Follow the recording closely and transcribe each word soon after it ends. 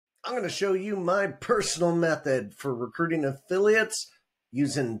I'm going to show you my personal method for recruiting affiliates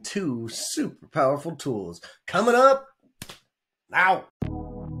using two super powerful tools. Coming up now.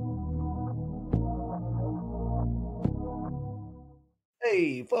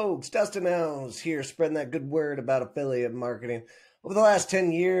 Hey folks, Dustin House here, spreading that good word about affiliate marketing. Over the last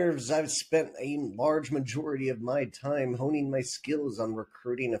 10 years, I've spent a large majority of my time honing my skills on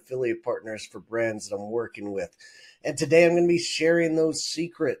recruiting affiliate partners for brands that I'm working with. And today I'm going to be sharing those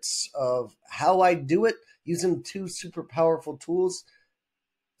secrets of how I do it using two super powerful tools,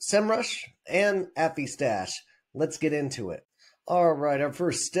 Semrush and Affistash. Let's get into it. All right, our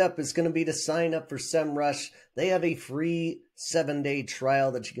first step is going to be to sign up for Semrush. They have a free 7-day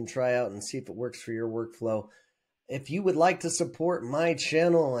trial that you can try out and see if it works for your workflow. If you would like to support my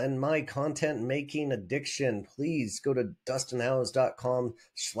channel and my content making addiction, please go to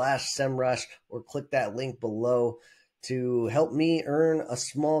dustinhowes.com/Semrush or click that link below to help me earn a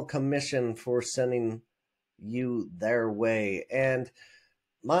small commission for sending you their way. And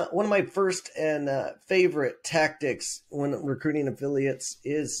one of my first and favorite tactics when recruiting affiliates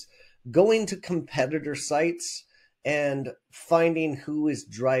is going to competitor sites and finding who is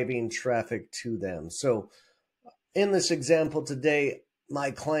driving traffic to them. So in this example today,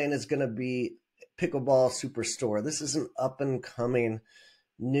 my client is going to be Pickleball Superstore. This is an up-and-coming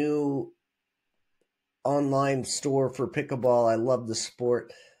new online store for pickleball. I love the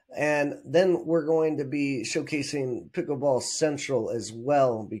sport. And then we're going to be showcasing Pickleball Central as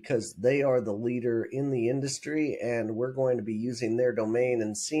well, because they are the leader in the industry, and we're going to be using their domain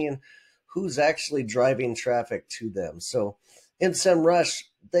and seeing who's actually driving traffic to them. So in Semrush,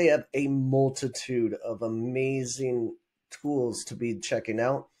 they have a multitude of amazing tools to be checking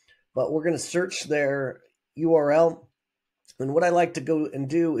out, but we're going to search their URL. And what I like to go and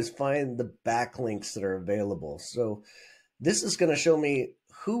do is find the backlinks that are available. So this is going to show me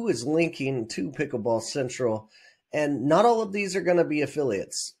who is linking to Pickleball Central. And not all of these are going to be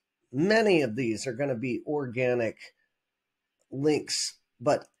affiliates. Many of these are going to be organic links,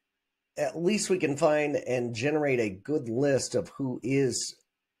 but at least we can find and generate a good list of who is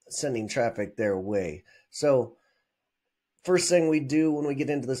sending traffic their way. So first thing we do when we get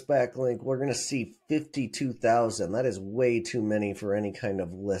into this backlink, we're going to see 52,000. That is way too many for any kind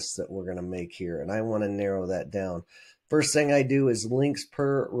of list that we're going to make here. And I want to narrow that down. First thing I do is links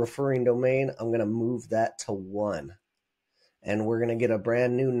per referring domain. I'm going to move that to 1. And we're going to get a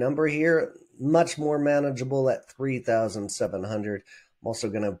brand new number here, much more manageable at 3,700. I'm also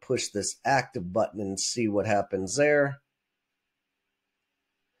going to push this active button and see what happens there.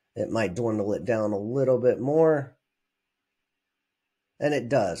 It might dwindle it down a little bit more. And it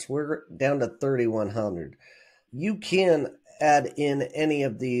does. We're down to 3,100. You can add in any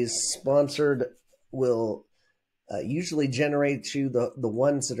of these. Sponsored will usually generate you the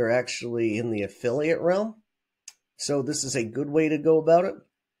ones that are actually in the affiliate realm. So this is a good way to go about it.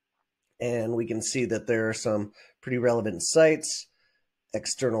 And we can see that there are some pretty relevant sites.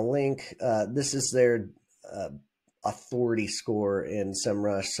 External link. This is their authority score in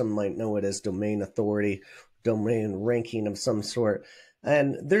Semrush. Some might know it as domain authority, domain ranking of some sort.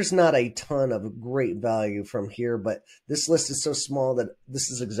 And there's not a ton of great value from here, but this list is so small that this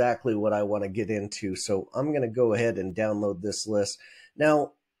is exactly what I want to get into. So I'm going to go ahead and download this list.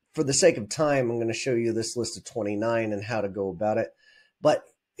 Now, for the sake of time, I'm going to show you this list of 29 and how to go about it. But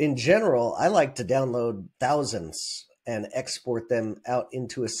in general, I like to download thousands and export them out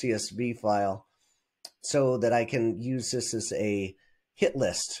into a CSV file so that I can use this as a hit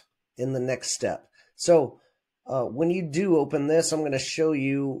list in the next step. So when you do open this, I'm going to show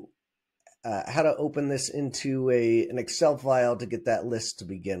you how to open this into an Excel file to get that list to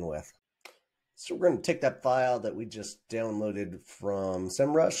begin with. So we're going to take that file that we just downloaded from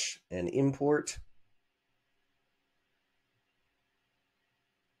Semrush and import,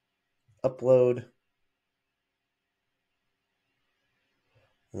 upload,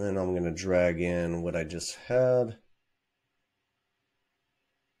 and then I'm going to drag in what I just had.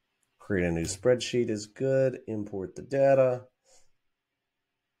 Create a new spreadsheet is good. Import the data.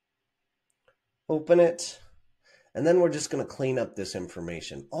 Open it. And then we're just going to clean up this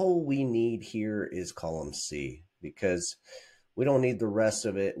information. All we need here is column C, because we don't need the rest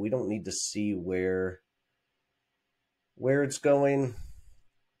of it. We don't need to see where it's going.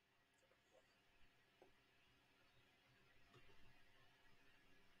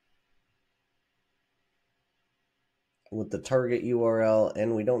 With the target URL,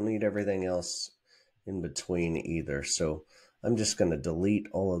 and we don't need everything else in between either. So I'm just going to delete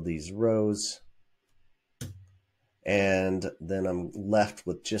all of these rows, and then I'm left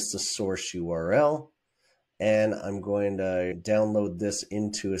with just the source URL. and I'm going to download this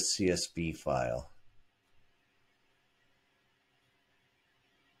into a CSV file.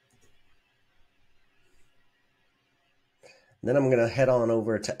 Then I'm going to head on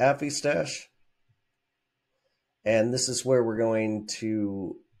over to Affistash, and this is where we're going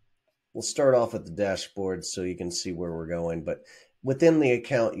to, we'll start off at the dashboard so you can see where we're going, but within the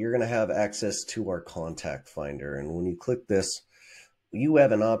account, you're going to have access to our contact finder. And when you click this, you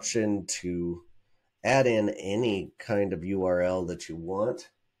have an option to add in any kind of URL that you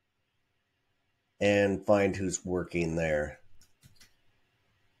want and find who's working there.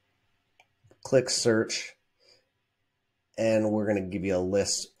 Click search, and we're going to give you a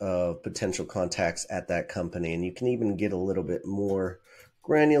list of potential contacts at that company. And you can even get a little bit more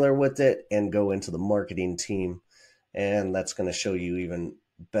granular with it and go into the marketing team. And that's going to show you even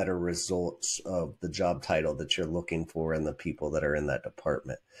better results of the job title that you're looking for and the people that are in that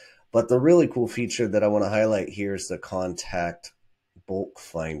department. But the really cool feature that I want to highlight here is the contact bulk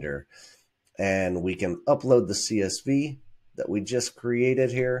finder. And we can upload the CSV that we just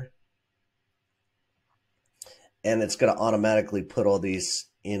created here. And it's going to automatically put all these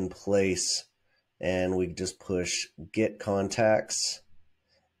in place. And we just push get contacts,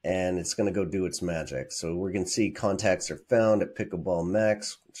 and it's going to go do its magic. So we're going to see contacts are found at Pickleball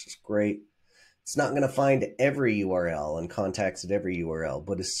Max, which is great. It's not going to find every URL and contacts at every URL,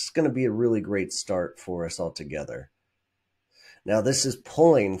 but it's going to be a really great start for us all together. Now, this is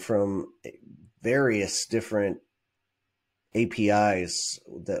pulling from various different APIs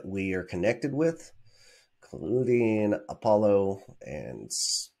that we are connected with, including Apollo and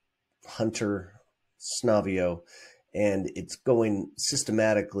Hunter, Snavio, and it's going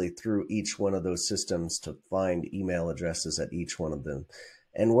systematically through each one of those systems to find email addresses at each one of them.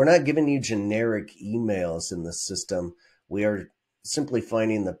 And we're not giving you generic emails in the system. We are simply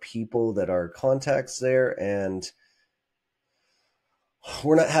finding the people that are contacts there, and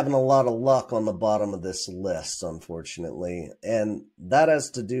we're not having a lot of luck on the bottom of this list, unfortunately. And that has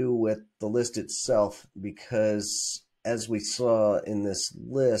to do with the list itself, because as we saw in this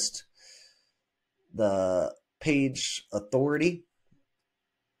list, the page authority,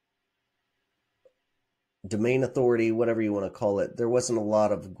 domain authority, whatever you want to call it, there wasn't a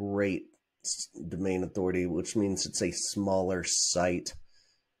lot of great domain authority, which means it's a smaller site.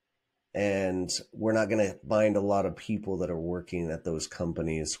 And we're not going to find a lot of people that are working at those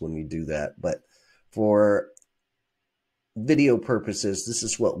companies when we do that. But for video purposes, this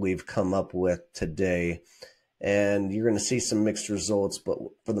is what we've come up with today. And you're going to see some mixed results, but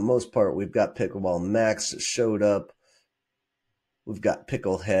for the most part, we've got Pickleball Max that showed up. We've got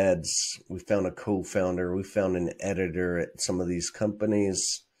Pickleheads. We found a co-founder. We found an editor at some of these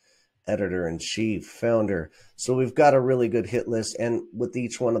companies. Editor-in-chief, founder. So we've got a really good hit list, and with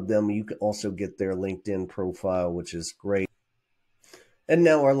each one of them, you can also get their LinkedIn profile, which is great. And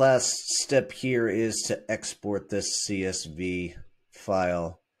now our last step here is to export this CSV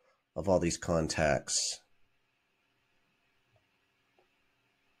file of all these contacts.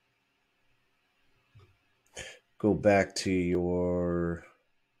 Go back to your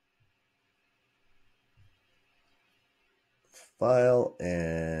file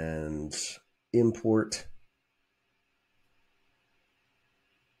and import,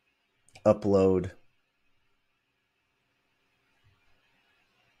 upload,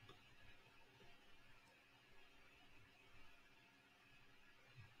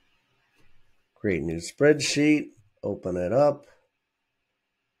 create new spreadsheet, open it up,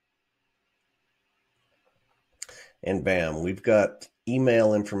 and bam, we've got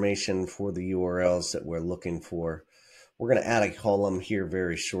email information for the URLs that we're looking for. We're going to add a column here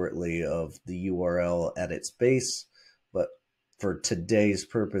very shortly of the URL at its base, but for today's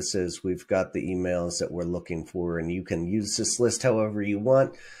purposes, we've got the emails that we're looking for, and you can use this list however you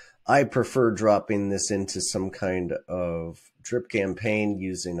want. I prefer dropping this into some kind of drip campaign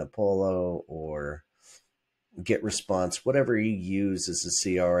using Apollo or GetResponse, whatever you use as a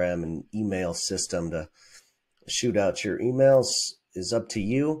CRM and email system to shoot out your emails is up to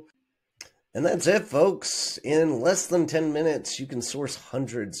you. And that's it, folks. In less than 10 minutes, you can source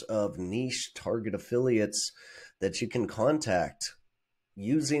hundreds of niche target affiliates that you can contact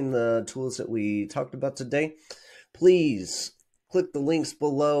using the tools that we talked about today. Please click the links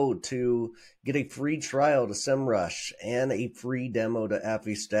below to get a free trial to Semrush and a free demo to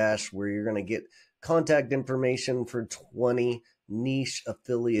Affistash, where you're going to get contact information for 20 niche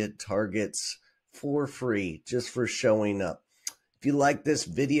affiliate targets for free, just for showing up. If you like this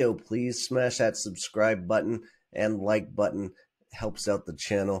video, please smash that subscribe button and like button. It helps out the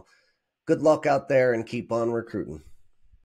channel. Good luck out there and keep on recruiting.